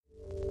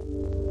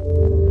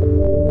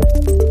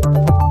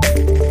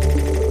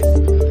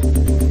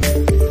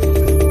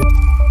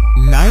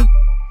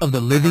of the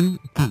Living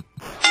Geek.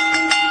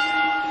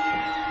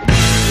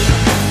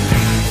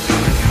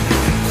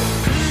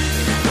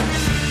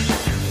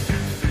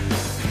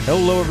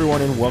 Hello,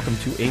 everyone, and welcome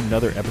to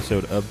another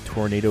episode of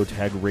Tornado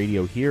Tag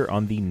Radio here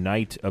on the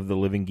Night of the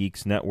Living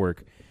Geeks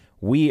Network.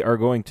 We are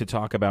going to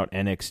talk about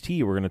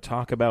NXT, we're going to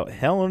talk about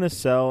Hell in a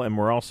Cell, and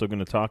we're also going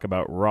to talk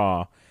about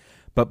Raw.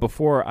 But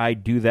before I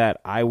do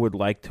that, I would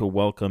like to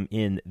welcome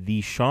in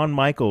the Shawn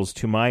Michaels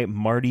to my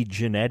Marty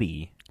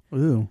Jannetty.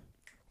 Ooh.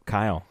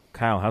 Kyle,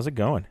 how's it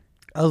going?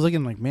 I was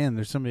looking like, man,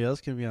 there's somebody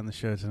else going to be on the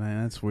show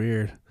tonight. That's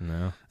weird.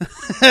 No.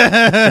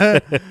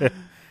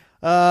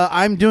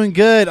 I'm doing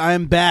good.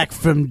 I'm back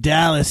from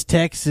Dallas,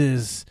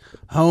 Texas,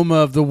 home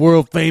of the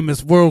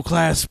world-famous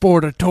world-class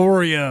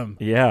sportatorium.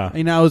 Yeah.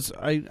 You know,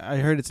 I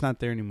heard it's not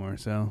there anymore,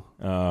 so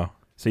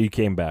So you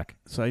came back.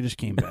 I just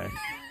came back.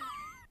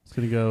 I was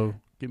going to go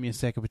get me a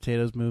sack of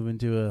potatoes, move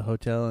into a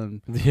hotel,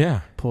 and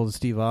Yeah. pull the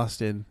Steve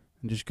Austin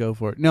and just go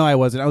for it. No, I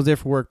wasn't. I was there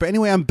for work. But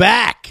anyway, I'm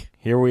back.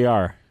 Here we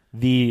are.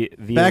 The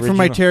Back from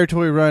my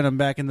territory run. I'm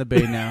back in the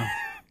Bay now.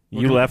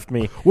 You left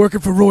me. Working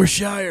for Roy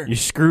Shire. You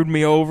screwed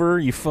me over.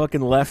 You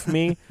fucking left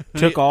me.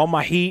 Took all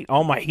my heat.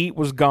 All my heat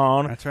was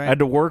gone. That's right. I had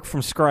to work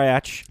from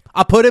scratch.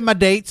 I put in my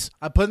dates.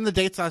 I put in the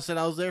dates I said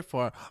I was there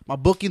for. My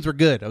bookings were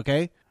good,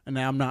 okay? And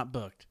now I'm not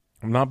booked.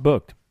 I'm not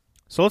booked.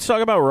 So let's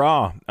talk about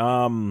Raw.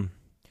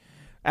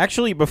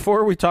 Actually,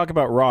 before we talk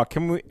about Raw,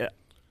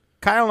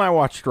 Kyle and I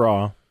watched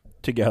Raw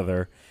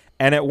together,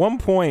 and at one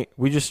point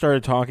we just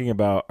started talking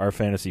about our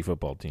fantasy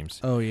football teams.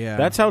 Oh, yeah.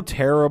 That's how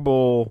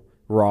terrible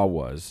Raw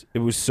was. It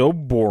was so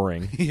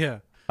boring. Yeah.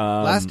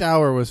 Last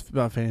hour was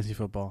about fantasy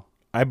football.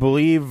 I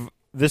believe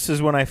this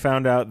is when I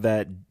found out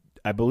that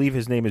I believe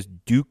his name is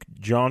Duke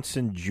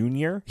Johnson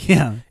Jr.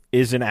 Yeah.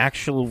 is an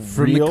actual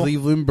From real the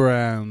Cleveland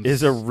Browns.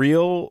 is a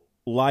real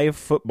live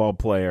football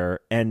player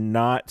and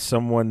not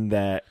someone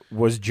that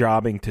was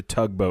jobbing to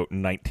Tugboat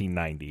in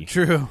 1990.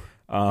 True.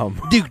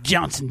 Duke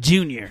Johnson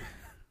Jr.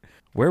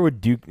 Where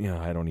would Duke?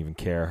 I don't even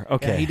care.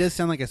 Okay, Yeah, he does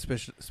sound like a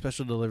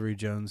special delivery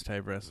Jones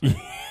type wrestler.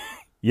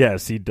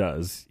 Yes, he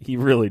does. He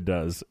really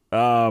does.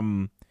 So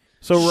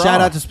Raw.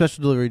 Shout out to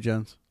Special Delivery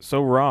Jones.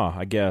 So Raw,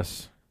 I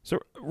guess. So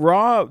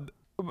Raw.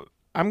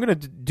 I'm gonna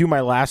do my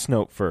last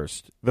note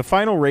first. The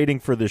final rating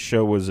for this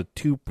show was a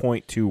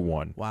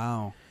 2.21.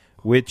 Wow.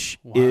 Which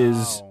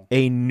is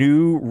a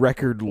new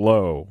record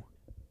low,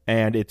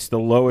 and it's the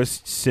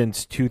lowest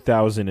since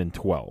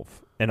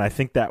 2012. And I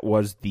think that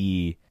was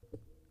the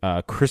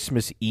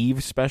Christmas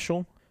Eve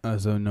special.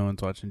 So no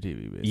one's watching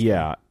TV, basically.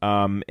 Yeah,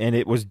 and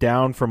it was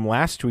down from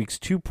last week's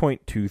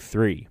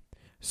 2.23.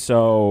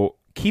 So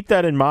keep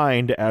that in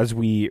mind as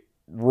we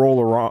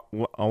roll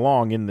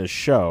along in this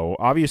show.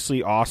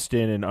 Obviously,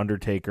 Austin and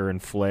Undertaker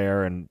and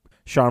Flair and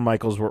Shawn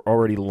Michaels were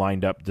already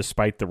lined up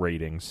despite the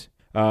ratings.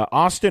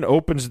 Austin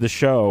opens the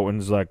show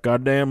and is like,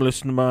 "Goddamn,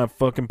 listen to my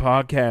fucking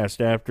podcast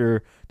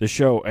after the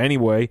show.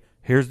 Anyway,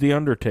 here's the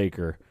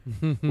Undertaker,"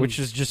 which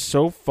is just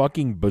so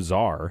fucking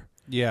bizarre.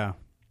 Yeah.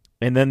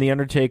 And then the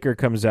Undertaker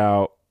comes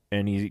out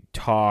and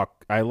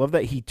I love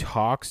that he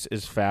talks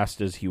as fast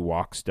as he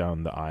walks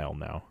down the aisle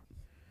now.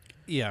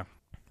 Yeah.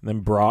 And then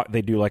Brock,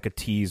 they do like a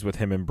tease with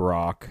him and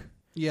Brock.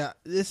 Yeah.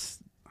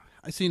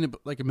 I've seen it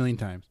like a million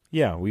times.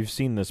 Yeah, we've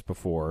seen this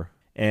before.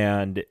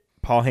 And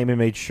Paul Heyman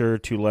made sure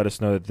to let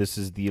us know that this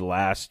is the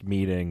last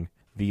meeting,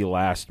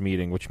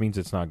 which means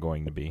it's not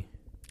going to be.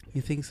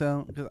 You think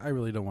so? Because I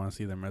really don't want to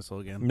see them wrestle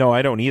again. No,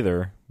 I don't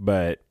either.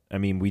 But, I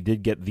mean, we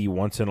did get the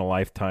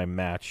once-in-a-lifetime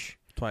match.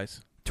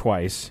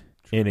 Twice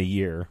in a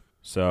year.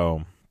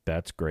 So,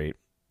 that's great.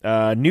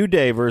 New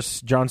Day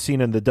versus John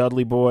Cena and the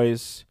Dudley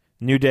Boys.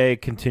 New Day,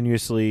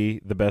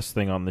 continuously the best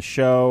thing on the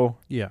show.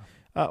 Yeah.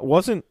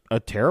 Wasn't a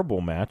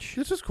terrible match.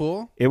 This is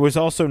cool. It was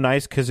also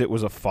nice because it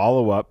was a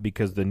follow-up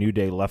because the New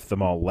Day left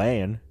them all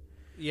laying.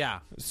 Yeah.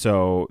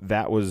 So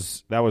that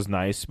was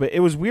nice. But it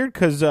was weird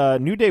because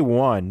New Day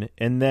won,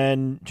 and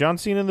then John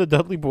Cena and the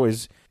Dudley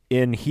Boys,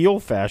 in heel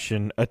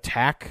fashion,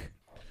 attack.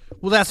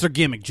 Well, that's their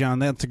gimmick, John.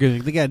 That's a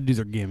good. They got to do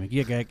their gimmick.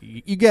 You got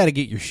to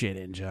get your shit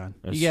in, John.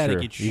 That's you got to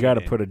true. get your You got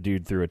to put a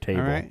dude through a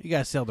table. All right? You got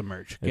to sell the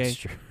merch, okay? That's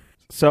true.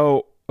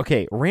 So,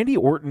 okay, Randy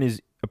Orton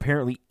is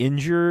apparently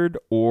injured,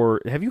 or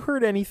have you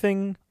heard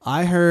anything?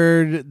 I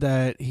heard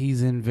that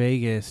he's in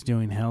Vegas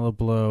doing hella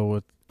blow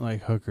with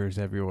like hookers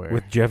everywhere.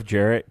 With Jeff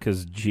Jarrett,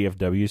 because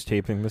GFW is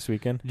taping this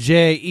weekend?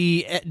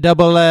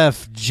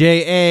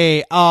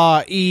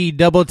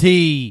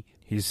 JEFFJARETT.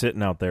 He's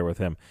sitting out there with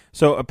him.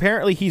 So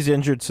apparently he's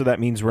injured, so that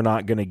means we're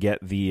not going to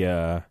get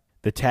the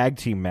tag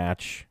team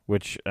match,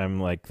 which I'm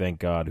like, thank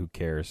God, who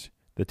cares?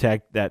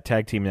 That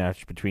tag team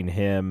match between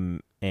him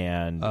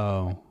and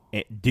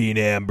Dean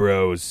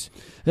Ambrose.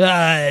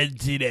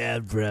 Dean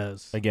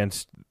Ambrose.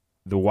 Against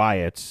the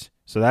Wyatts.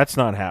 So that's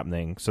not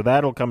happening. So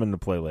that'll come into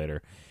play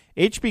later.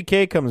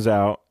 HBK comes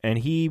out, and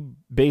he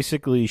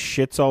basically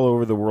shits all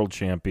over the world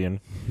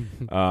champion.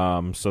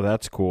 So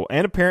that's cool.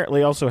 And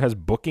apparently also has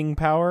booking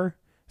power.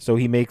 So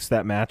he makes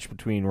that match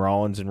between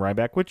Rollins and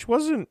Ryback, which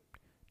wasn't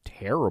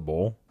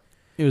terrible.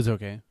 It was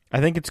okay. I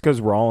think it's because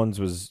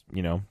Rollins was,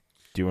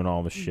 doing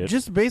all the shit.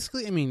 Just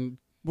basically, I mean,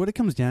 what it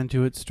comes down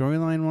to, it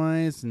storyline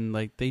wise, and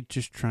like they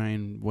just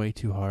trying way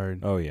too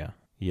hard. Oh yeah,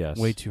 yes,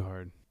 way too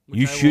hard.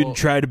 You shouldn't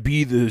try to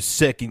be the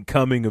second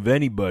coming of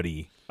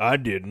anybody. I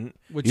didn't.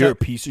 You're a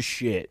piece of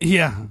shit.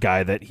 Yeah,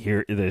 guy that's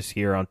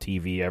here on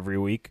TV every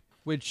week.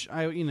 Which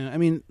I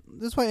mean,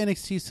 that's why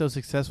NXT is so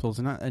successful. It's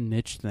not a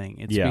niche thing.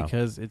 It's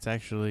because it's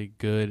actually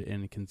good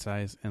and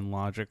concise and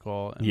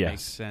logical and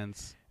makes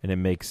sense. And it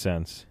makes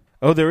sense.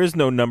 Oh, there is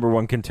no number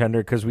one contender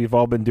because we've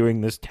all been doing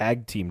this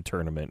tag team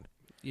tournament.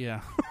 Yeah.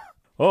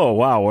 Oh,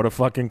 wow. What a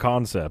fucking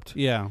concept.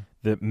 Yeah.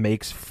 That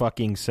makes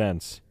fucking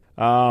sense.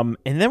 And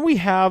then we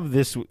have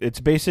this.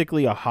 It's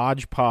basically a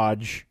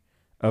hodgepodge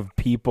of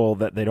people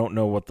that they don't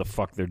know what the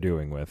fuck they're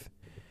doing with.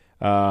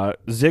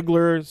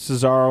 Ziggler,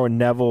 Cesaro, and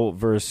Neville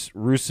versus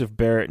Rusev,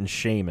 Barrett, and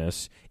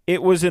Sheamus.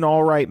 It was an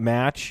all right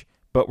match,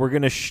 but we're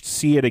going to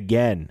see it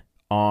again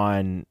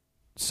on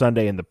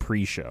Sunday in the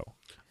pre-show.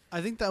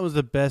 I think that was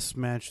the best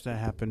match that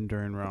happened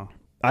during Raw.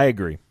 I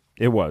agree.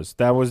 It was.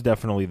 That was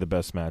definitely the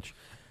best match.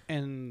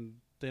 And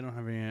they don't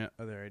have any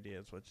other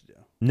ideas what to do.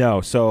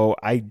 No, so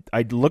I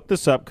looked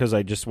this up because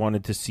I just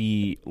wanted to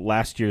see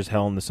last year's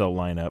Hell in the Cell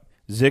lineup.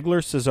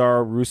 Ziggler,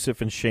 Cesaro,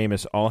 Rusev, and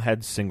Sheamus all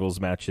had singles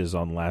matches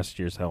on last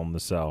year's Hell in the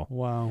Cell.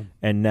 Wow.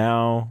 And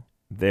now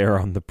they're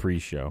on the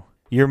pre-show.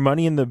 Your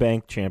Money in the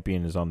Bank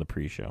champion is on the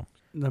pre-show.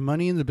 The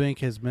Money in the Bank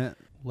has meant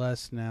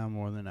less now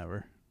more than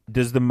ever.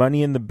 Does the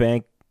Money in the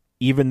Bank,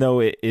 even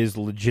though it is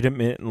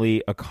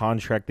legitimately a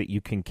contract that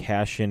you can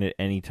cash in at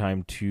any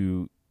time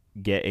to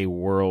get a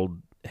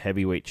world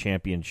heavyweight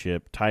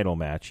championship title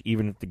match,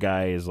 even if the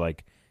guy is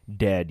like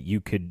dead,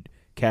 you could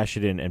cash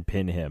it in and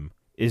pin him.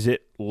 Is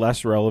it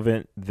less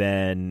relevant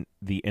than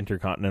the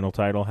Intercontinental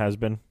title has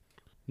been?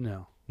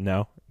 No.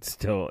 No?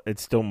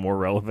 It's still more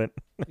relevant?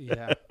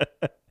 Yeah.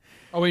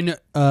 Oh, wait, no.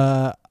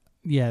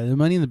 Yeah, the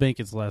Money in the Bank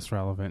is less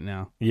relevant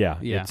now. Yeah.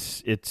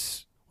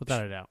 It's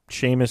without a doubt.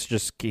 Sheamus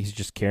he's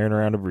just carrying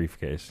around a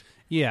briefcase.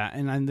 Yeah,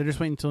 and they're just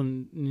waiting until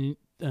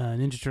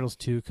Ninja Turtles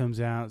 2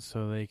 comes out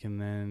so they can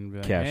then be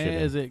like, cash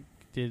it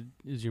in.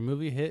 Is your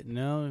movie a hit?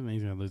 No, and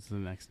he's going to lose the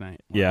next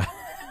night. Yeah.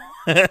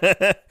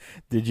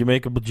 Did you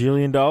make $1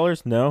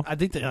 bajillion? No. I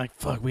think they're like,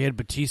 fuck, we had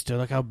Batista.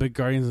 Look how big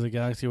Guardians of the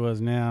Galaxy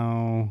was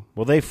now.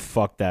 Well, they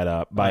fucked that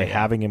up by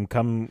having him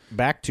come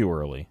back too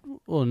early.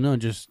 Well, no,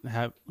 just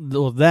have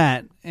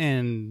that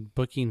and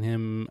booking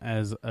him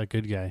as a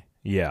good guy.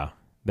 Yeah,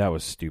 that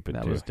was stupid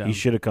that too. Was dumb. He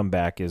should have come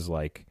back as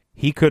like,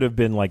 he could have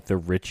been like the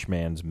rich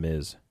man's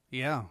Miz.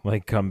 Yeah.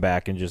 Like come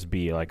back and just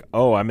be like,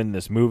 oh, I'm in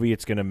this movie.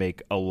 It's going to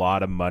make a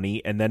lot of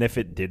money. And then if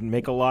it didn't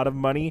make a lot of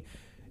money,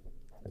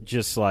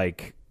 just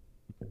like,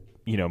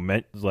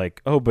 meant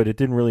like, oh, but it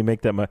didn't really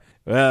make that much.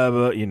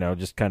 But,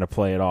 just kind of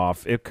play it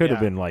off. It could have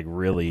been like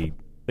really,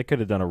 they could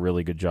have done a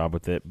really good job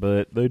with it,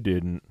 but they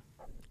didn't.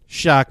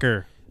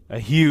 Shocker. A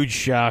huge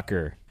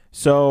shocker.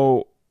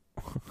 So,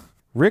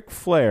 Ric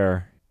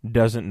Flair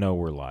doesn't know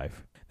we're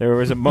live. There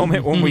was a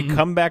moment when we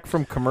come back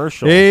from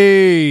commercial.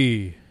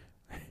 Hey!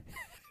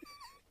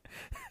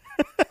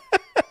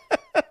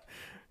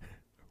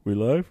 We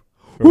live?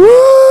 Woo!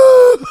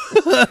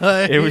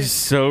 It was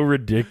so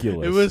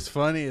ridiculous. It was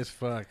funny as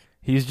fuck.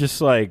 He's just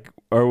like,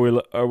 are we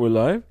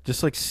live?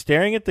 Just like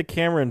staring at the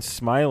camera and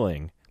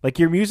smiling. Like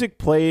your music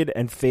played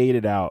and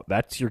faded out.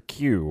 That's your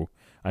cue,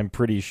 I'm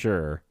pretty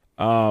sure.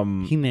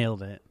 He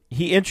nailed it.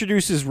 He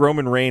introduces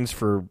Roman Reigns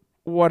for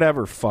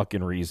whatever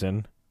fucking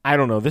reason. I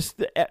don't know.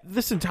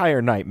 This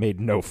entire night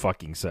made no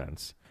fucking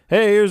sense.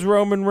 Hey, here's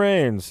Roman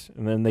Reigns.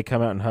 And then they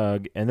come out and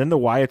hug. And then the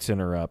Wyatts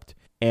interrupt.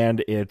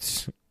 And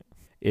it's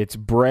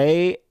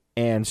Bray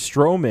and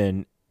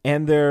Strowman.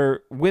 And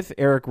they're with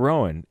Eric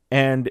Rowan.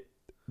 And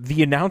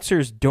the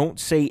announcers don't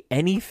say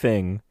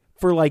anything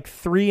for like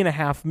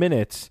 3.5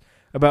 minutes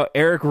about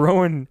Eric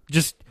Rowan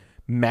just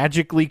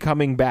magically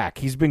coming back.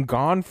 He's been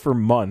gone for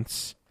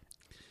months.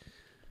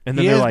 And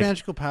then he they're has like,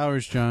 magical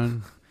powers,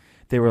 John.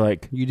 They were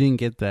like, you didn't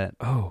get that.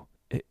 Oh,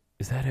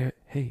 is that Eric?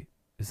 Hey,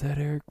 is that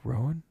Eric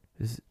Rowan?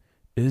 Is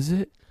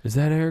it? Is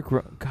that Eric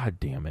Rowan? God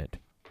damn it.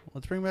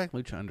 Let's bring back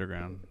Lucha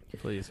Underground,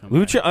 please.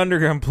 Lucha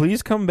Underground,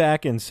 please come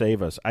back and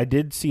save us. I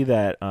did see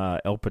that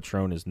El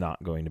Patron is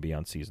not going to be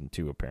on season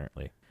 2,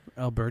 apparently.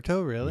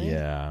 Alberto, really?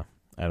 Yeah.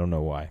 I don't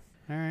know why.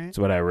 All right. That's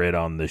what I read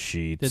on the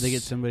sheets. Did they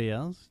get somebody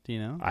else? Do you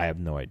know? I have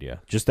no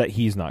idea. Just that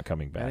he's not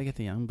coming back. Gotta get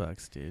the Young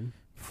Bucks, dude.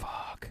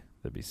 Fuck.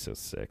 That'd be so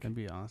sick. That'd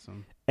be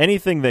awesome.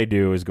 Anything they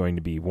do is going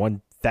to be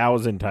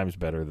 1,000 times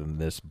better than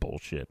this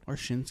bullshit. Or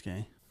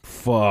Shinsuke.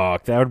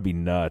 Fuck. That would be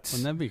nuts.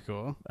 Wouldn't that be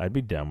cool? I'd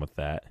be down with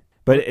that.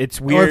 But it's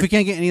weird. Or if you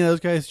can't get any of those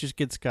guys, just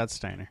get Scott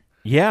Steiner.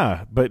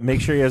 Yeah, but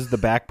make sure he has the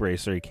back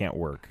brace or he can't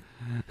work.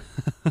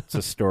 It's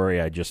a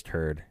story I just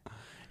heard.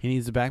 He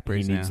needs the back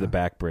brace. He needs the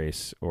back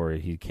brace or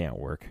he can't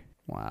work.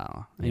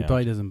 Wow. Yeah. He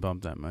probably doesn't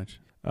bump that much.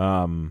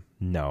 No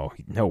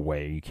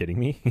way. Are you kidding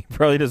me? He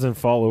probably doesn't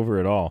fall over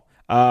at all.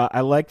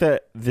 I like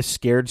that the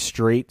scared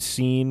straight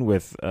scene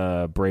with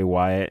Bray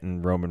Wyatt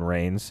and Roman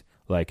Reigns.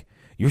 Like,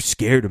 you're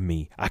scared of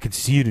me. I can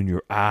see it in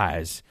your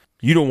eyes.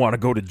 You don't want to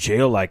go to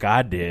jail like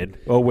I did.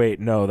 Oh, wait,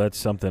 no, that's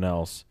something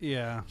else.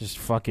 Yeah. Just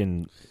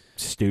fucking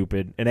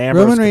stupid. And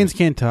Ambrose Roman Reigns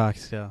can't talk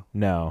still.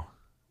 No.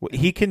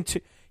 He can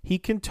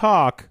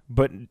talk,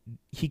 but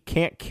he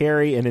can't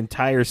carry an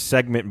entire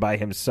segment by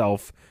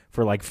himself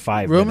for like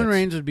 5 minutes. Roman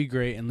Reigns would be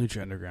great in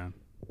Lucha Underground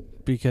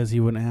because he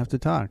wouldn't have to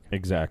talk.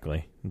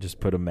 Exactly. Just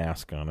put a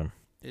mask on him.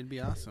 It'd be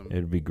awesome.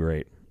 It'd be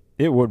great.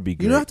 It would be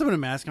great. You don't have to put a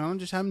mask on him.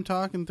 Just have him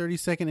talk in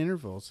 30-second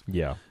intervals.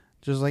 Yeah.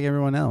 Just like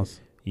everyone else.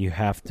 You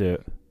have to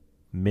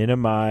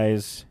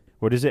minimize...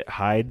 What is it?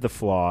 Hide the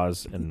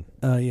flaws and...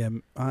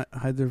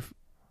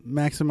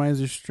 Maximize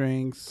your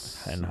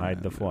strengths. And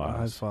hide the flaws.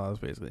 Hide flaws,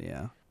 basically,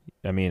 yeah.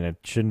 I mean, it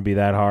shouldn't be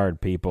that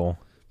hard, people.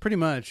 Pretty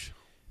much.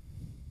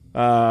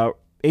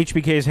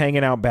 HBK's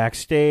hanging out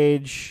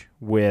backstage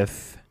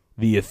with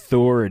the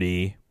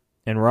Authority,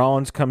 and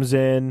Rollins comes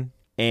in,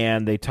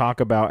 and they talk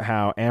about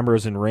how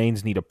Ambrose and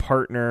Reigns need a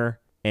partner,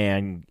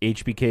 and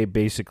HBK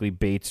basically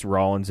baits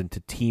Rollins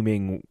into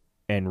teaming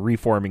and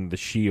reforming the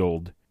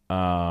Shield.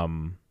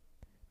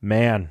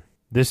 Man,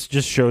 this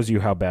just shows you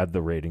how bad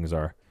the ratings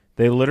are.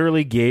 They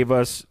literally gave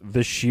us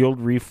the Shield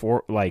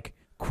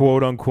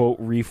quote unquote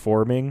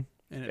reforming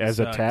as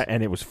a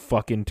and it was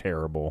fucking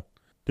terrible.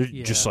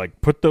 Just like,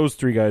 put those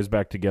 3 guys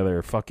back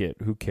together. Fuck it.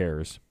 Who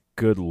cares?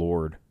 Good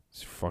Lord.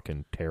 It's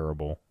fucking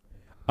terrible.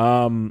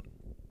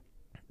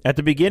 At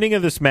the beginning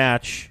of this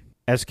match,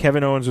 as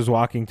Kevin Owens was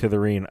walking to the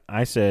ring,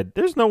 I said,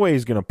 there's no way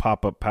he's going to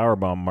pop up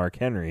powerbomb Mark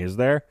Henry, is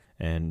there?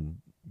 And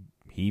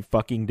he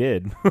fucking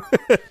did.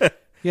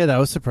 Yeah, that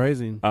was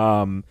surprising.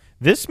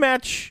 This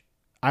match,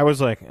 I was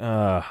like,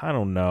 I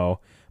don't know.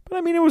 But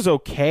I mean, it was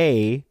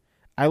okay.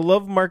 I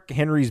love Mark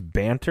Henry's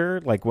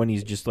banter, like when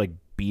he's just like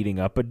beating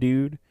up a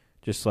dude,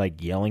 just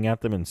like yelling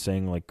at them and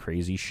saying like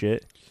crazy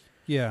shit.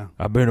 Yeah.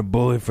 I've been a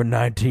bully for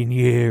 19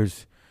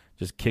 years.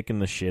 Just kicking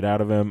the shit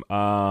out of him.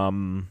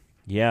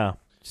 Yeah,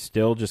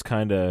 still just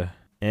kind of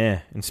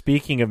And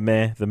speaking of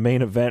meh, the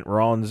main event,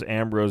 Rollins,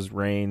 Ambrose,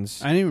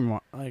 Reigns. I didn't even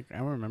I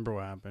don't remember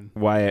what happened.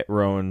 Wyatt,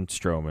 Rowan,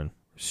 Strowman.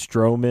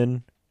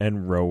 Strowman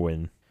and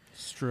Rowan.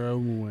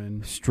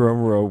 Strowman.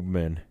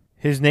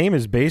 His name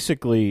is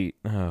basically...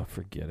 Oh,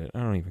 forget it. I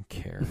don't even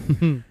care.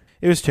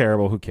 It was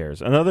terrible. Who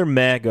cares? Another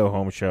meh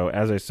go-home show.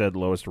 As I said,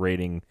 lowest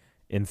rating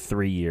in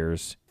 3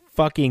 years.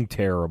 Fucking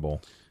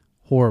terrible.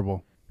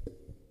 Horrible.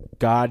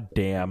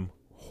 Goddamn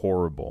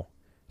horrible.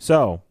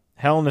 So,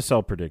 Hell in a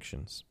Cell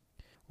predictions.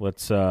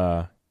 Let's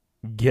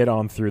get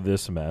on through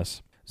this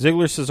mess.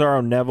 Ziggler,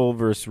 Cesaro, Neville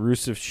versus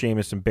Rusev,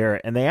 Sheamus, and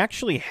Barrett. And they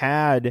actually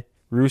had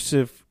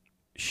Rusev,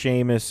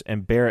 Sheamus,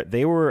 and Barrett.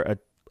 They were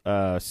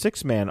a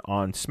six-man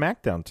on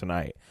SmackDown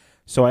tonight.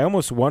 So I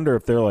almost wonder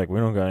if they're like, we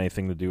don't got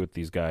anything to do with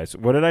these guys.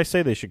 What did I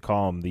say? They should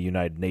call them the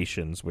United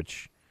Nations,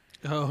 which...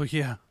 Oh,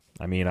 yeah.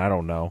 I mean, I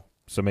don't know.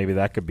 So maybe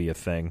that could be a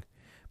thing.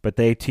 But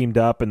they teamed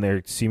up, and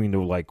they're seeming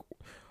to, like,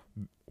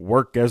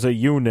 work as a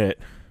unit,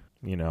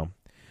 you know.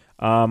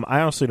 I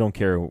honestly don't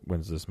care who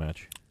wins this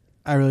match.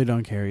 I really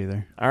don't care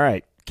either. All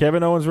right.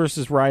 Kevin Owens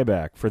versus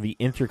Ryback for the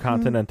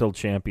Intercontinental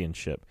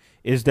Championship.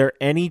 Is there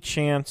any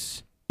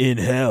chance in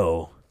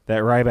hell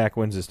that Ryback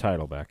wins his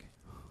title back?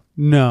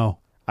 No.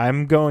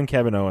 I'm going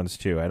Kevin Owens,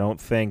 too. I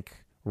don't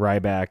think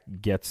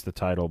Ryback gets the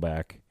title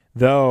back.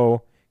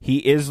 Though, he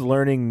is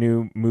learning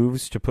new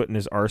moves to put in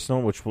his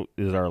arsenal, which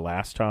is our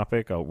last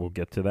topic. We'll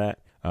get to that.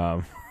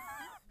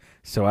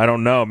 So I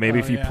don't know. Maybe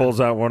if he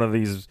pulls out one of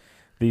these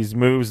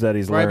moves that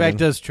he's learning. Ryback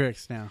does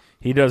tricks now.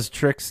 He does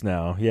tricks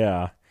now,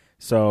 yeah.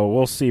 So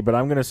we'll see, but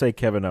I'm going to say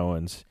Kevin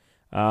Owens.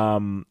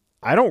 I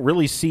don't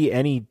really see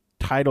any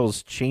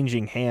titles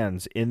changing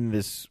hands in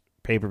this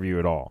pay-per-view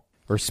at all,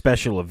 or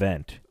special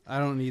event. I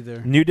don't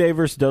either. New Day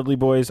versus Dudley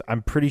Boys.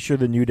 I'm pretty sure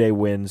the New Day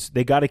wins.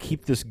 They got to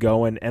keep this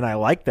going, and I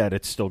like that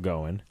it's still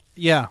going.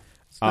 Yeah,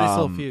 it's a nice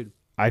little feud.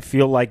 I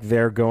feel like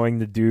they're going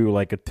to do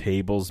like a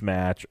tables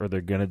match, or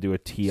they're going to do a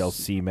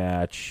TLC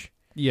match.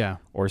 Yeah.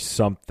 Or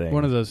something.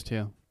 One of those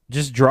two.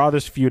 Just draw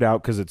this feud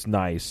out because it's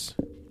nice.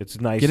 It's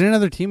nice. Get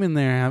another team in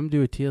there. Have them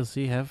do a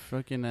TLC. Have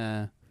fucking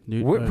where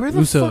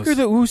the Usos. fuck are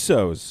the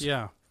Usos?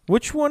 Yeah.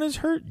 Which one is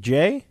hurt?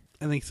 Jay?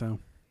 I think so.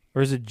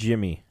 Or is it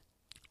Jimmy?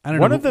 I don't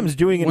know. One of them's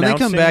doing when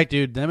announcing. They come back,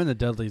 dude, them and the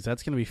Dudleys,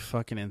 that's going to be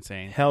fucking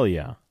insane. Hell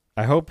yeah.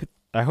 I hope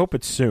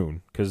it's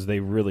soon because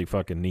they really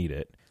fucking need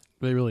it.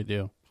 They really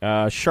do.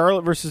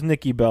 Charlotte versus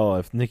Nikki Bella.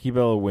 If Nikki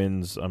Bella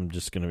wins, I'm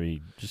just going to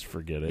just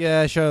forget it.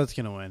 Yeah, Charlotte's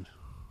going to win.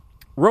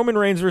 Roman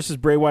Reigns versus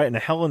Bray Wyatt in a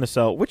Hell in a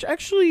Cell, which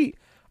actually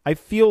I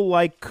feel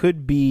like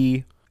could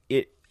be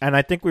it. And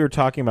I think we were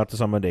talking about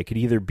this on Monday. It could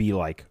either be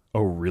like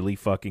a really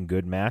fucking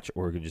good match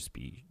or it could just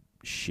be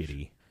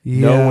shitty.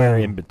 Yeah. Nowhere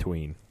in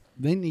between.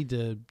 They need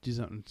to do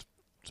something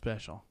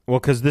special. Well,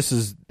 because this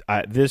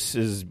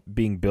is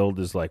being billed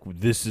as like,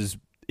 this is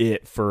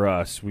it for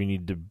us. We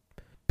need to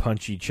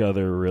punch each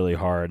other really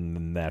hard, and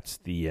then that's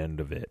the end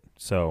of it.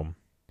 So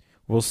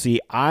we'll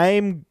see.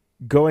 I'm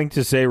going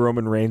to say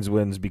Roman Reigns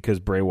wins because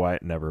Bray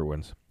Wyatt never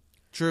wins.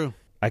 True.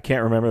 I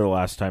can't remember the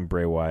last time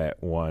Bray Wyatt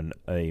won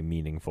a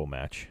meaningful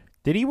match.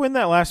 Did he win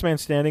that Last Man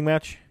Standing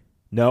match?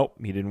 Nope,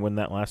 he didn't win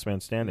that Last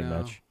Man Standing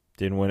match.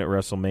 Didn't win at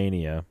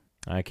WrestleMania.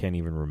 I can't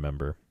even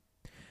remember.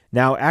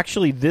 Now,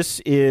 actually, this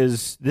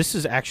is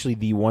actually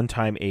the one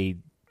time a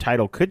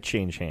title could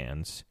change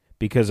hands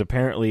because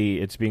apparently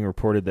it's being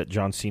reported that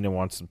John Cena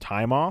wants some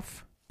time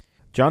off.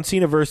 John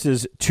Cena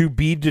versus To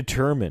Be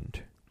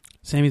Determined.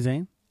 Sami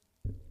Zayn?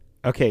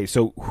 Okay,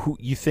 so who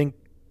you think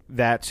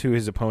that's who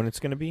his opponent's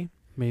going to be?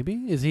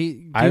 Maybe. Is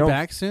he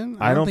back soon?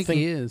 I don't think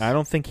he is. I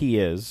don't think he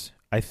is.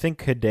 I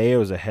think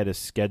Hideo's ahead of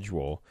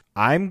schedule.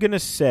 I'm going to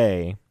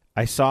say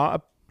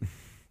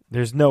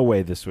there's no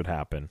way this would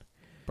happen.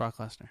 Brock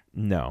Lesnar.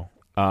 No.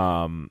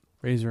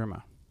 Razor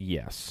Ramon.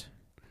 Yes.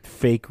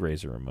 Fake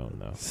Razor Ramon,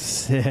 though.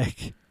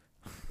 Sick.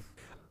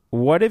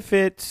 What if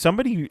it's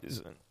somebody...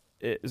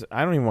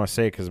 I don't even want to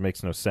say it because it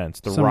makes no sense.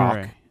 The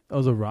Rock.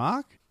 Oh, The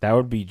Rock? That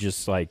would be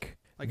just like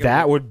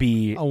that would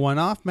be... A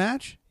one-off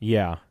match?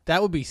 Yeah.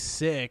 That would be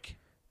sick.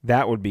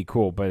 That would be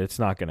cool, but it's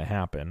not going to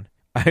happen.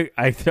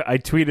 I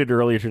tweeted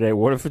earlier today,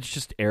 what if it's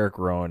just Eric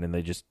Rowan and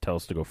they just tell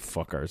us to go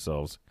fuck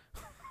ourselves?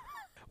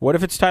 What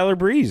if it's Tyler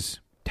Breeze?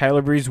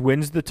 Tyler Breeze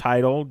wins the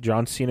title.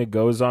 John Cena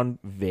goes on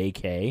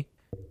vacay.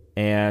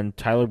 And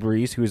Tyler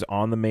Breeze, who is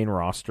on the main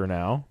roster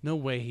now. No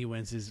way he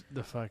wins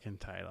the fucking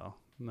title.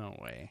 No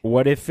way.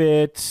 What if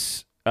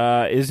it's...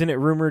 isn't it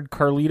rumored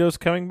Carlito's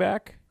coming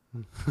back?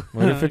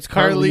 What if it's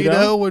Carlito?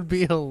 Carlito would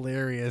be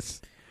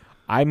hilarious.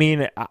 I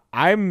mean,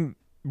 I'm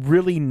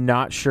really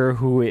not sure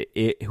who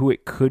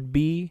it could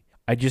be.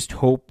 I just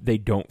hope they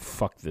don't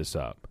fuck this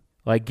up.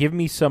 Like, give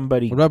me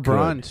somebody. What about good.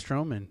 Braun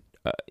Strowman?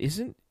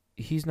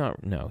 He's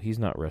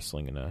not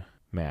wrestling in a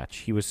match.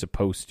 He was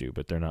supposed to,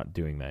 but they're not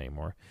doing that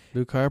anymore.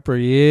 Luke Harper,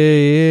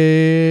 yeah.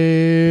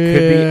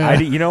 Could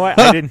be. You know what?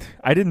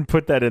 I didn't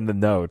put that in the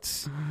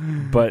notes,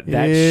 but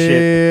that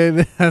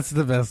shit. That's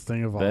the best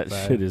thing of all. That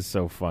shit is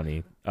so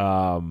funny.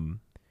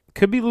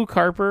 Could be Luke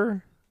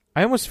Harper.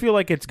 I almost feel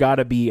like it's got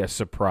to be a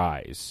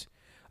surprise.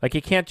 Like,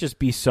 it can't just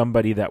be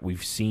somebody that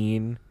we've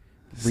seen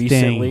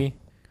recently.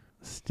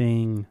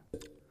 Sting.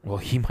 Well,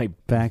 he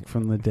might... Back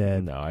from the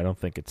dead. No, I don't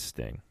think it's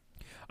Sting.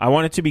 I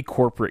want it to be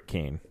Corporate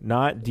Kane,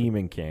 not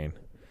Demon Kane,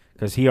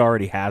 because he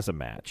already has a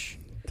match.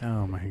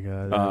 Oh, my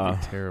God. That would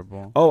be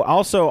terrible. Oh,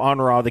 also on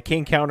Raw, the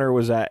Kane counter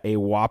was at a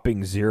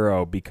whopping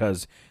 0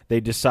 because they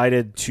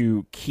decided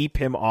to keep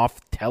him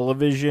off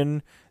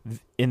television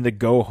in the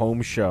Go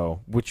Home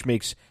show, which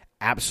makes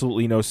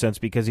absolutely no sense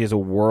because he has a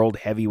world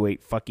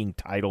heavyweight fucking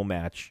title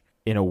match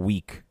in a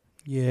week.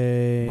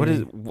 Yay.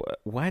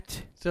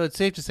 What? So it's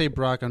safe to say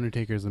Brock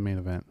Undertaker is the main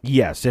event.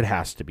 Yes, it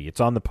has to be. It's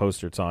on the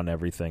poster. It's on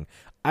everything.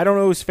 I don't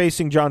know who's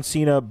facing John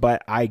Cena,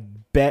 but I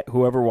bet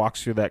whoever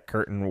walks through that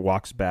curtain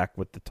walks back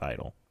with the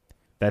title.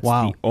 That's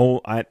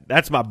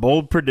that's my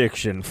bold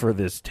prediction for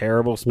this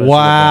terrible special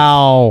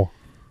event.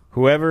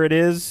 Whoever it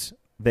is,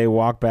 they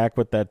walk back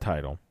with that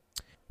title.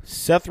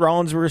 Seth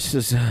Rollins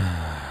versus...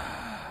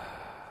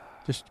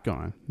 Just go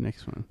on.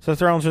 Next one.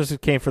 Seth Rollins versus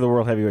Kane for the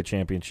World Heavyweight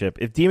Championship.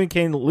 If Demon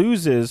Kane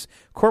loses,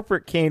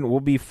 Corporate Kane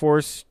will be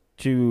forced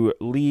to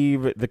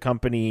leave the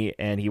company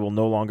and he will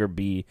no longer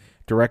be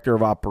Director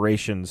of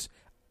Operations.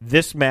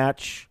 This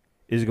match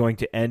is going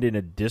to end in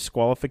a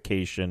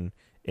disqualification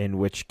in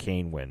which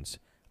Kane wins.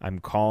 I'm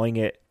calling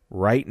it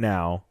right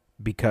now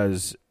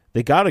because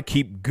they got to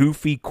keep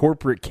goofy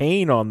Corporate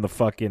Kane on the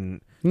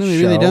fucking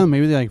maybe show. They don't.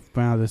 Maybe they're like,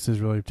 wow, this is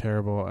really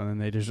terrible. And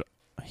then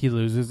he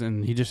loses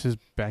and he just is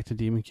back to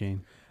Demon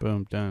Kane.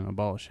 Boom, done.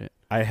 Abolish it.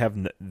 I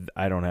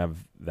don't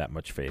have that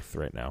much faith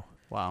right now.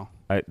 Wow.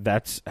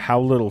 That's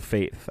how little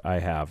faith I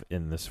have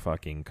in this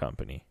fucking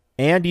company.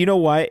 And you know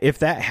what? If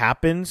that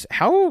happens,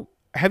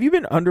 have you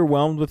been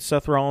underwhelmed with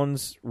Seth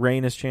Rollins'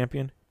 reign as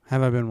champion?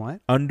 Have I been what?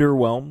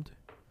 Underwhelmed?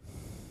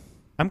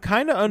 I'm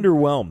kind of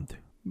underwhelmed.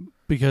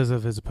 Because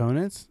of his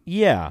opponents?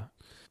 Yeah.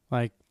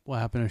 Like what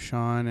happened to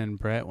Shawn and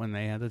Brett when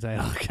they had the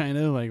title, kind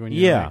of? Like when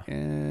you're like,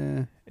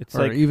 It's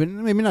or like...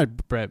 even, maybe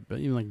not Brett, but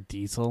even like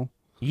Diesel.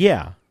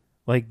 Yeah.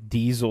 Like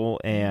Diesel,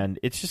 and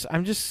it's just...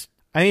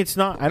 it's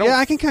not...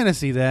 I can kind of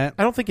see that.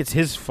 I don't think it's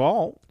his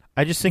fault.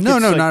 I just think No,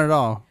 not at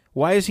all.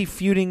 Why is he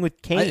feuding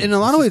with Kane? In a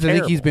lot of ways, I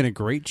think he's been a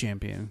great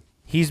champion.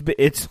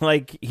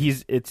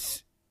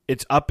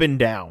 It's up and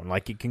down.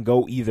 Like, it can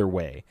go either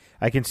way.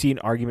 I can see an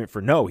argument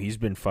for, no, he's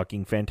been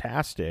fucking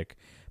fantastic.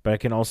 But I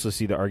can also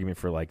see the argument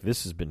for, like,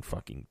 this has been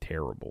fucking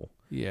terrible.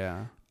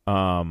 Yeah.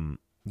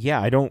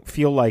 I don't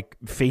feel like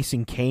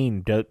facing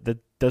Kane that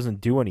doesn't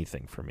do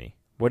anything for me.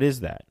 What is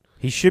that?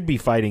 He should be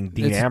fighting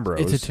Dean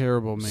Ambrose. It's a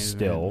terrible main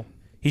still. event.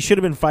 He should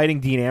have been fighting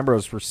Dean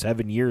Ambrose for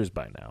 7 years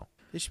by now.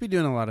 They should be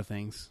doing a lot of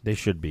things. They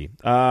should be.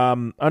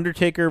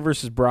 Undertaker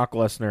versus Brock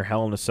Lesnar,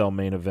 Hell in a Cell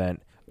main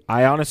event.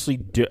 I honestly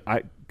do.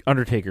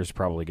 Undertaker's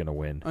probably going to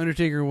win.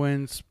 Undertaker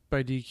wins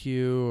by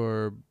DQ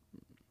or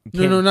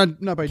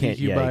not by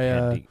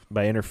DQ,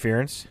 by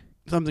interference.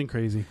 Something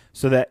crazy.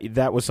 So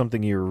that was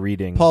something you were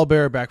reading. Paul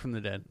Bearer back from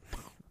the dead.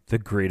 The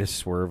greatest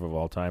swerve of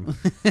all time.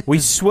 We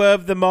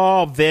swerved them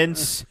all,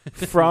 Vince.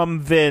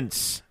 From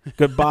Vince.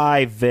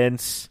 Goodbye,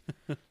 Vince.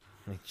 He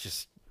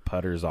just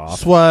putters off.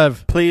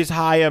 Swerve. Please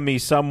hire me,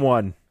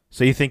 someone.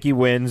 So you think he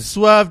wins?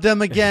 Swerved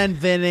them again,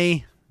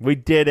 Vinny. We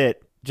did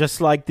it.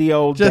 Just like the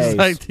old days. Just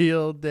like the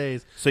old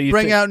days. So you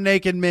Bring out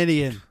Naked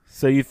Midian.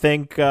 So you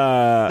think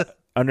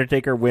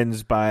Undertaker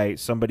wins by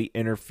somebody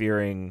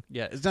interfering.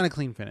 Yeah, it's not a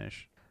clean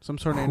finish. Some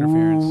sort of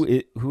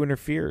interference. Who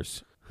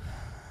interferes?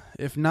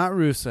 If not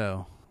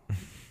Russo,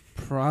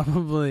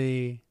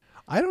 probably,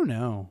 I don't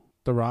know.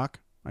 The Rock?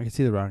 I can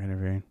see The Rock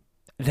interfering.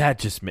 That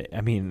just,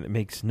 it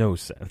makes no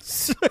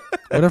sense.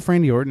 What if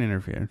Randy Orton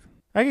interfered?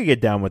 I could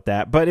get down with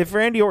that. But if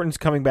Randy Orton's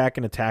coming back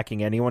and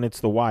attacking anyone, it's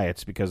the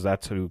Wyatts because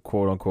that's who,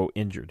 quote-unquote,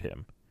 injured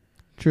him.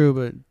 True,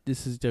 but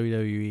this is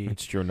WWE.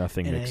 It's true.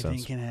 Nothing makes sense.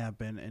 Anything can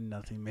happen, and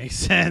nothing makes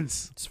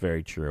sense. It's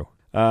very true.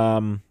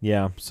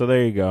 Yeah, so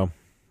there you go.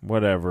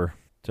 Whatever.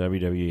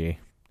 WWE.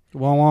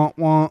 Wah, wah,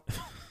 wah.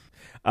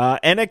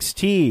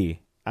 NXT.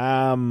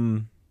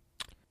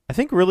 I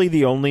think really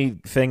the only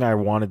thing I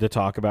wanted to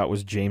talk about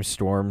was James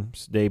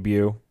Storm's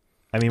debut.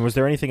 I mean, was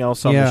there anything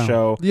else on the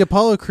show? The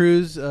Apollo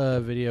Crews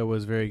video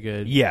was very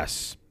good.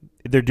 Yes.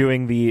 They're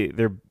doing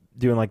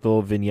like the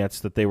little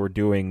vignettes that they were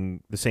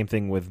doing the same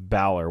thing with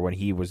Balor when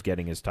he was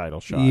getting his title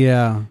shot.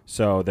 Yeah.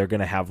 So they're going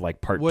to have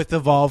like part with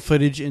Evolve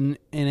footage in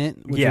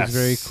it, which is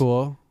very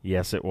cool.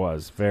 Yes, it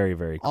was. Very,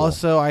 very cool.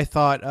 Also, I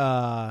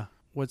thought,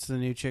 what's the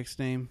new chick's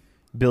name?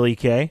 Billie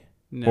Kay?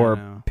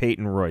 No.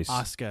 Peyton Royce?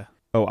 Asuka.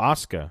 Oh,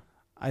 Asuka.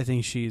 I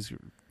think she's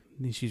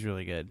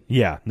really good.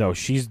 Yeah, no,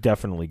 she's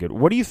definitely good.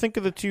 What do you think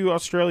of the two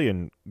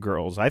Australian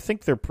girls? I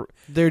think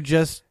they're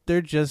just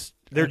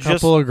a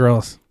couple of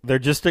girls. They're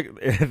just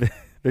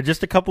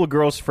a couple of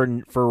girls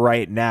for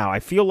right now. I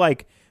feel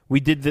like we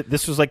did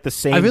this was like the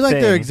same. I feel like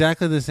thing. they're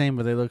exactly the same,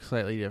 but they look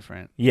slightly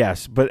different.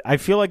 Yes, but I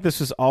feel like this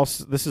is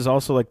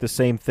also like the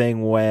same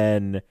thing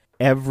when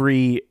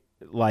every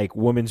like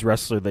women's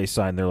wrestler they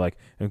sign, they're like,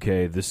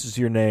 okay, this is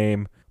your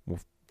name. We'll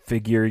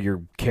figure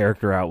your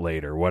character out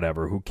later.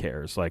 Whatever. Who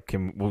cares? Like,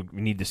 we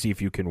need to see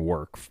if you can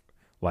work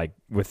like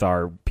with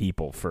our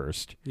people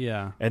first.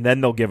 Yeah, and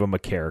then they'll give them a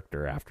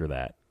character after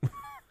that.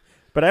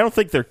 But I don't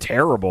think they're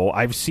terrible.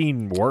 I've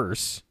seen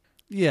worse.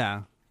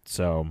 Yeah.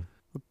 So.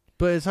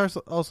 But it's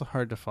also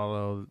hard to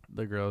follow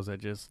the girls that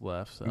just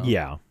left. So.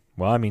 Yeah.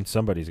 Well, I mean,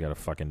 somebody's got to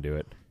fucking do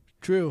it.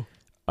 True.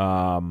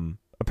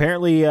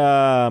 Apparently,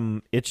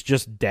 it's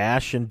just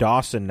Dash and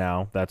Dawson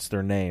now. That's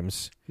their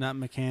names. Not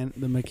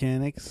the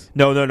Mechanics?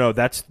 No.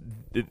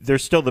 They're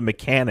still the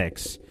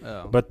Mechanics.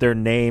 Oh. But their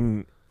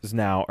names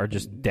now are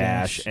just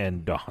Dash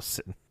and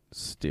Dawson.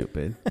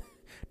 Stupid.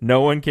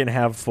 No one can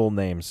have full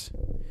names.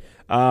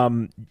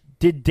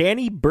 Did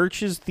Danny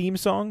Burch's theme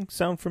song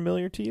sound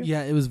familiar to you?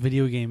 Yeah, it was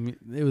video game.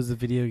 It was a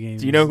video game.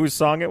 Do you know whose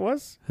song it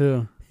was?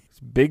 Who? It's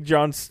Big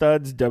John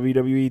Studd's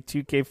WWE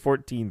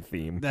 2K14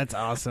 theme. That's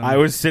awesome. I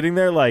was sitting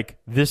there like,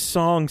 this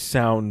song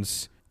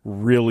sounds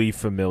really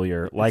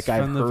familiar. Like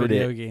I've heard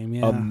it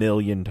a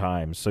million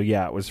times. So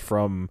yeah, it was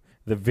from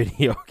the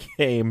video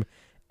game.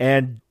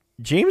 And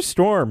James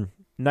Storm,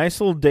 nice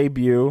little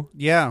debut.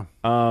 Yeah,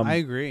 I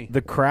agree.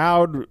 The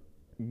crowd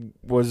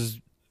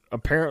was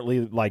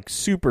apparently like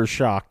super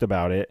shocked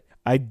about it.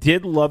 I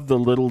did love the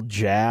little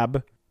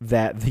jab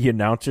that the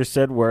announcer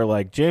said where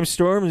like James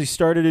Storm, he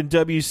started in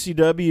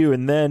WCW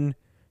and then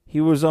he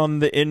was on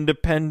the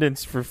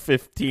Independents for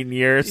 15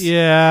 years.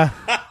 Yeah.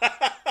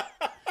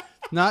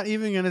 Not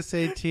even going to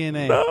say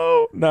TNA.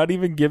 No, not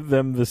even give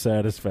them the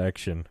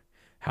satisfaction.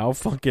 How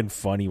fucking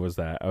funny was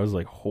that? I was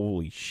like,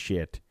 holy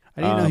shit.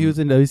 I didn't know he was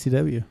in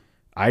WCW.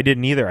 I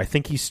didn't either. I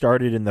think he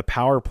started in the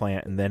power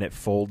plant and then it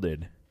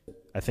folded.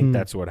 I think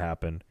that's what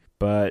happened.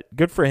 But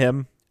good for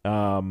him.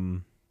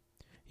 The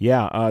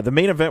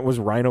main event was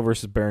Rhino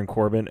versus Baron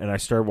Corbin, and I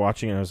started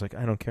watching it, and I was like,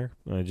 I don't care.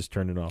 And I just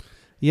turned it off.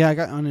 Yeah, I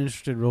got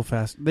uninterested real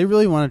fast. They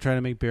really want to try to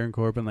make Baron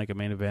Corbin like a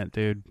main event,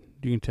 dude.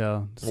 You can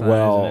tell. Size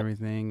and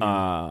everything.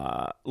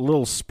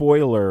 Little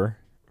spoiler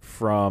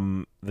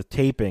from the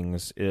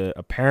tapings,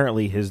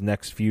 apparently his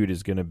next feud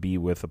is going to be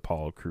with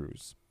Apollo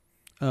Crews.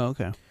 Oh,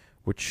 okay.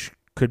 Which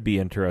could be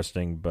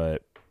interesting,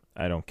 but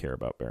I don't care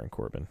about Baron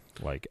Corbin,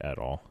 like, at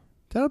all.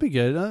 That'll be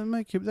good.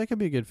 That could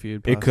be a good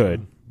feud. Possibly. It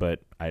could, but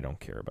I don't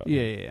care about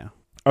it. Yeah.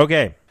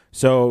 Okay,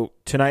 so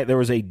tonight there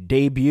was a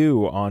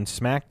debut on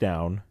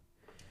SmackDown.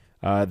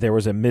 There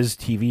was a Miz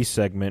TV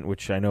segment,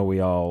 which I know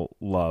we all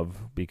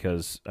love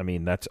because, I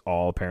mean, that's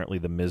all apparently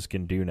the Miz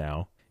can do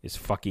now is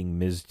fucking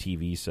Miz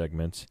TV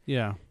segments.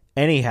 Yeah.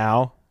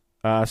 Anyhow,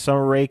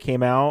 Summer Rae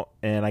came out,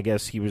 and I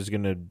guess he was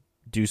going to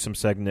do some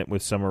segment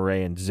with Summer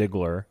Rae and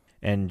Ziggler,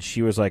 and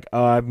she was like,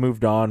 oh, I've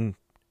moved on,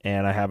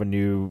 and I have a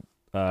new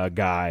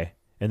guy.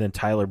 And then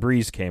Tyler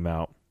Breeze came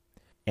out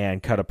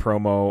and cut a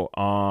promo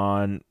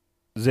on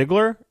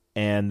Ziggler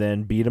and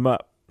then beat him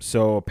up.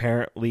 So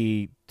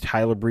apparently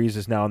Tyler Breeze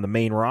is now on the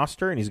main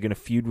roster and he's going to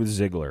feud with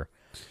Ziggler.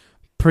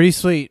 Pretty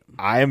sweet.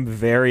 I am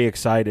very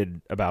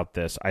excited about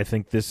this. I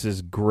think this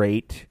is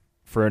great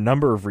for a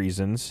number of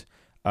reasons.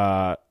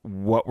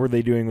 What were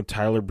they doing with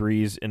Tyler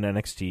Breeze in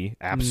NXT?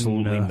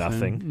 Absolutely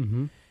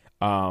nothing.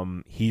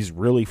 Mm-hmm. He's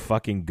really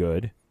fucking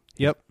good.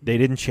 Yep. They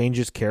didn't change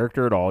his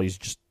character at all. He's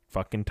just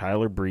fucking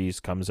Tyler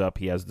Breeze, comes up,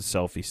 he has the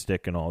selfie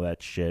stick and all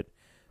that shit.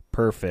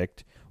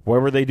 Perfect.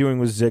 What were they doing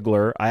with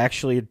Ziggler? I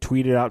actually had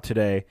tweeted out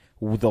today,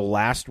 the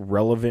last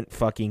relevant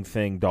fucking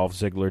thing Dolph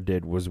Ziggler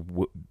did was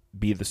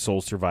be the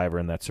sole survivor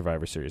in that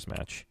Survivor Series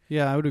match.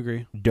 Yeah, I would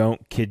agree.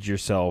 Don't kid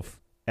yourself.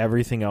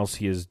 Everything else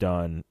he has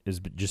done is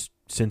just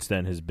since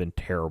then has been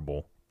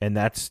terrible. And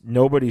that's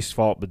nobody's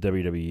fault but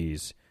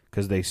WWE's,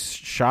 because they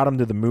shot him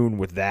to the moon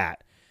with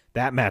that.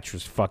 That match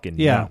was fucking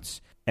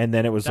nuts. And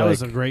then it was that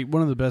was a great,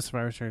 one of the best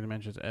Survivor Series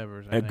matches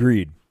ever.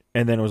 Agreed.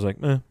 And then it was like,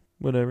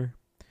 whatever.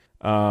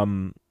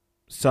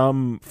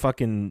 Some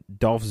fucking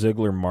Dolph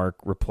Ziggler mark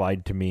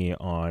replied to me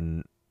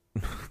on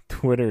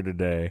Twitter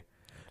today,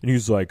 and he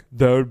was like,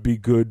 that would be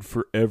good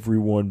for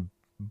everyone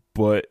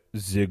but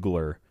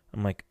Ziggler.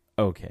 I'm like,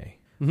 okay.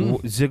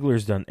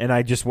 Ziggler's done. And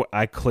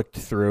I clicked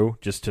through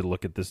just to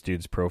look at this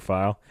dude's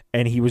profile,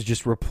 and he was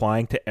just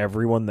replying to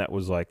everyone that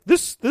was like,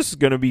 this is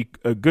going to be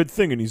a good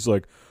thing. And he's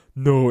like,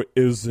 no, it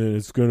isn't.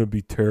 It's going to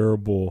be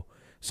terrible.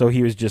 So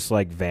he was just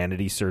like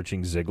vanity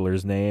searching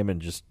Ziggler's name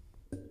and just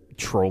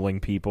trolling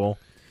people.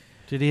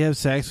 Did he have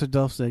sex with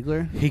Dolph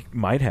Ziggler? He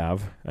might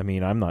have. I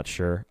mean, I'm not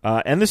sure.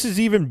 And this is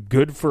even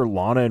good for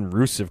Lana and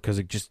Rusev because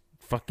it just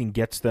fucking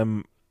gets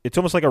them. It's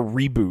almost like a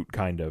reboot,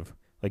 kind of.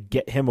 Like,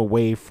 get him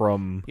away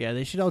from... Yeah,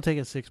 they should all take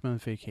a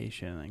 6-month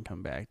vacation and then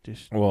come back.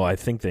 Well, I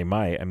think they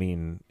might. I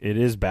mean, it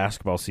is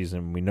basketball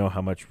season. We know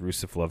how much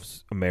Rusev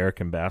loves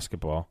American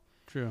basketball.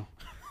 True.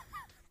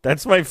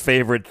 That's my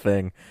favorite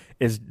thing,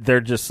 is they're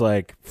just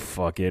like,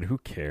 fuck it, who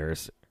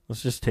cares?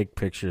 Let's just take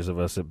pictures of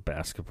us at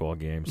basketball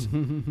games.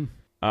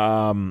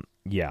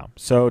 Yeah.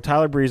 So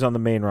Tyler Breeze on the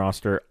main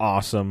roster,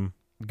 awesome,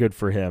 good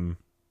for him.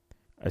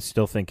 I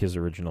still think his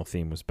original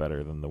theme was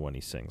better than the one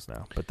he sings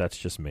now, but that's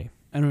just me.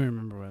 I don't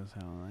remember what it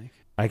sounded like.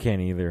 I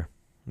can't either.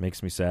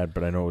 Makes me sad,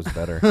 but I know it was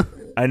better.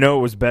 I know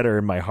it was better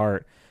in my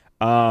heart.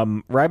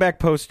 Ryback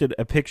posted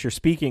a picture,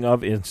 speaking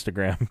of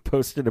Instagram,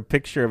 posted a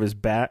picture of his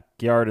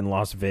backyard in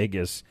Las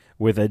Vegas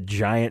with a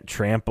giant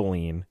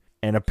trampoline.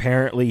 And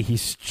apparently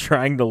he's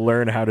trying to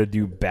learn how to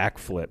do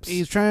backflips.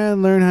 He's trying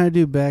to learn how to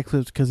do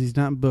backflips because he's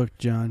not booked,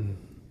 John.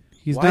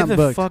 He's Why not booked.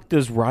 Why the fuck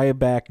does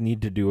Ryback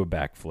need to do a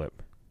backflip?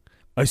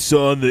 I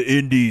saw in the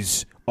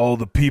indies all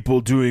the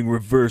people doing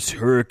reverse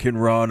Hurricane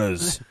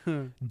Ranas.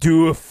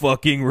 Do a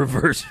fucking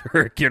reverse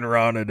Hurricane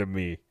Rana to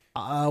me.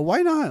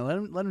 Why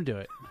not? Let him do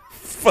it.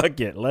 Fuck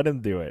it. Let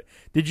him do it.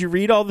 Did you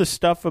read all the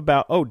stuff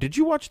about... Oh, did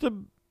you watch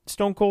the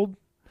Stone Cold?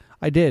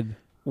 I did.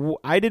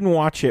 I didn't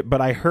watch it,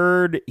 but I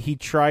heard he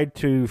tried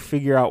to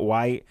figure out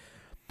why.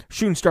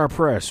 Shooting Star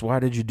Press, why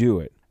did you do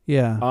it?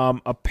 Yeah.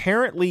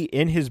 Apparently,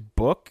 in his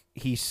book,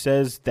 he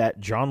says that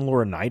John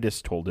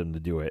Laurinaitis told him to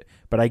do it.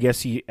 But I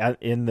guess he,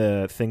 in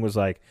the thing, was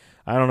like,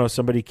 I don't know,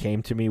 somebody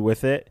came to me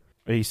with it.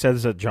 He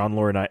says that John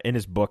Laurinaitis, in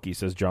his book, he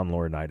says John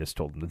Laurinaitis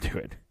told him to do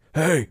it.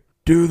 Hey,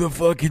 do the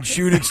fucking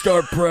Shooting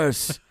Star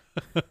Press.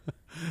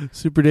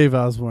 Super Dave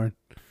Osborne.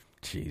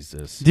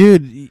 Jesus.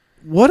 Dude,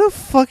 what a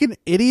fucking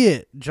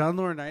idiot John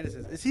Laurinaitis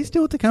is. Is he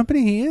still with the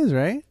company? He is,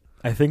 right?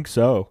 I think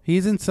so.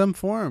 He's in some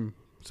form,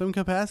 some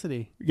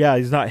capacity. Yeah,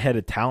 he's not head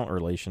of talent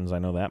relations. I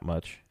know that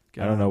much.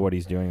 God. I don't know what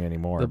he's doing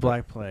anymore. The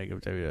Black Plague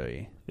of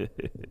WWE.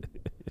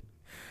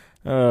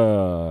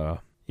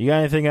 You got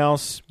anything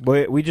else?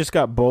 We just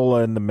got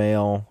Bola in the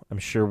mail. I'm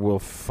sure we'll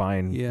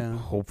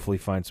hopefully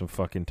find some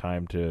fucking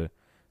time to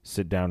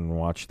sit down and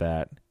watch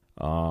that.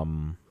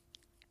 That's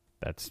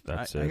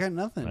it. I got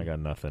nothing. I got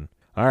nothing.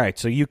 All right,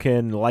 so you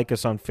can like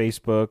us on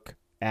Facebook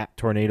at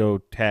Tornado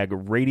Tag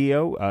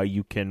Radio.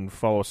 You can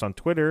follow us on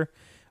Twitter.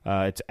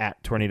 It's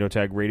at Tornado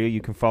Tag Radio. You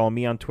can follow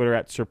me on Twitter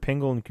at Sir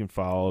Pingle, and you can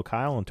follow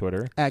Kyle on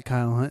Twitter at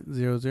Kyle Hunt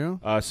 00.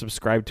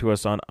 Subscribe to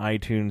us on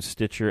iTunes,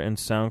 Stitcher, and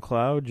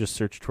SoundCloud. Just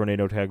search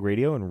Tornado Tag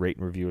Radio and rate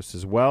and review us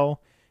as well.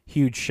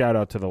 Huge shout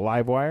out to the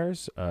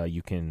Livewires.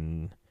 You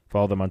can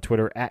follow them on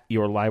Twitter at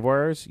Your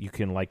Livewires. You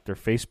can like their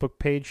Facebook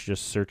page.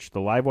 Just search the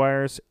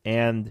Livewires.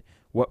 And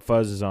What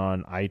Fuzz is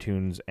on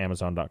iTunes,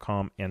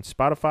 Amazon.com, and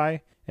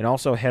Spotify. And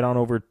also head on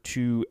over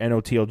to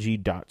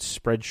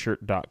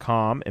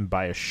notlg.spreadshirt.com and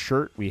buy a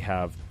shirt. We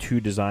have 2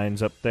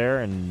 designs up there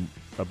and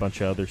a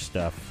bunch of other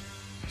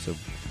stuff. So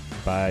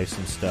buy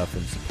some stuff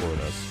and support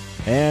us.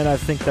 And I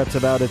think that's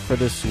about it for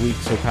this week.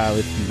 So Kyle,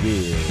 if you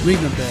will,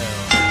 ring the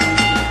bell.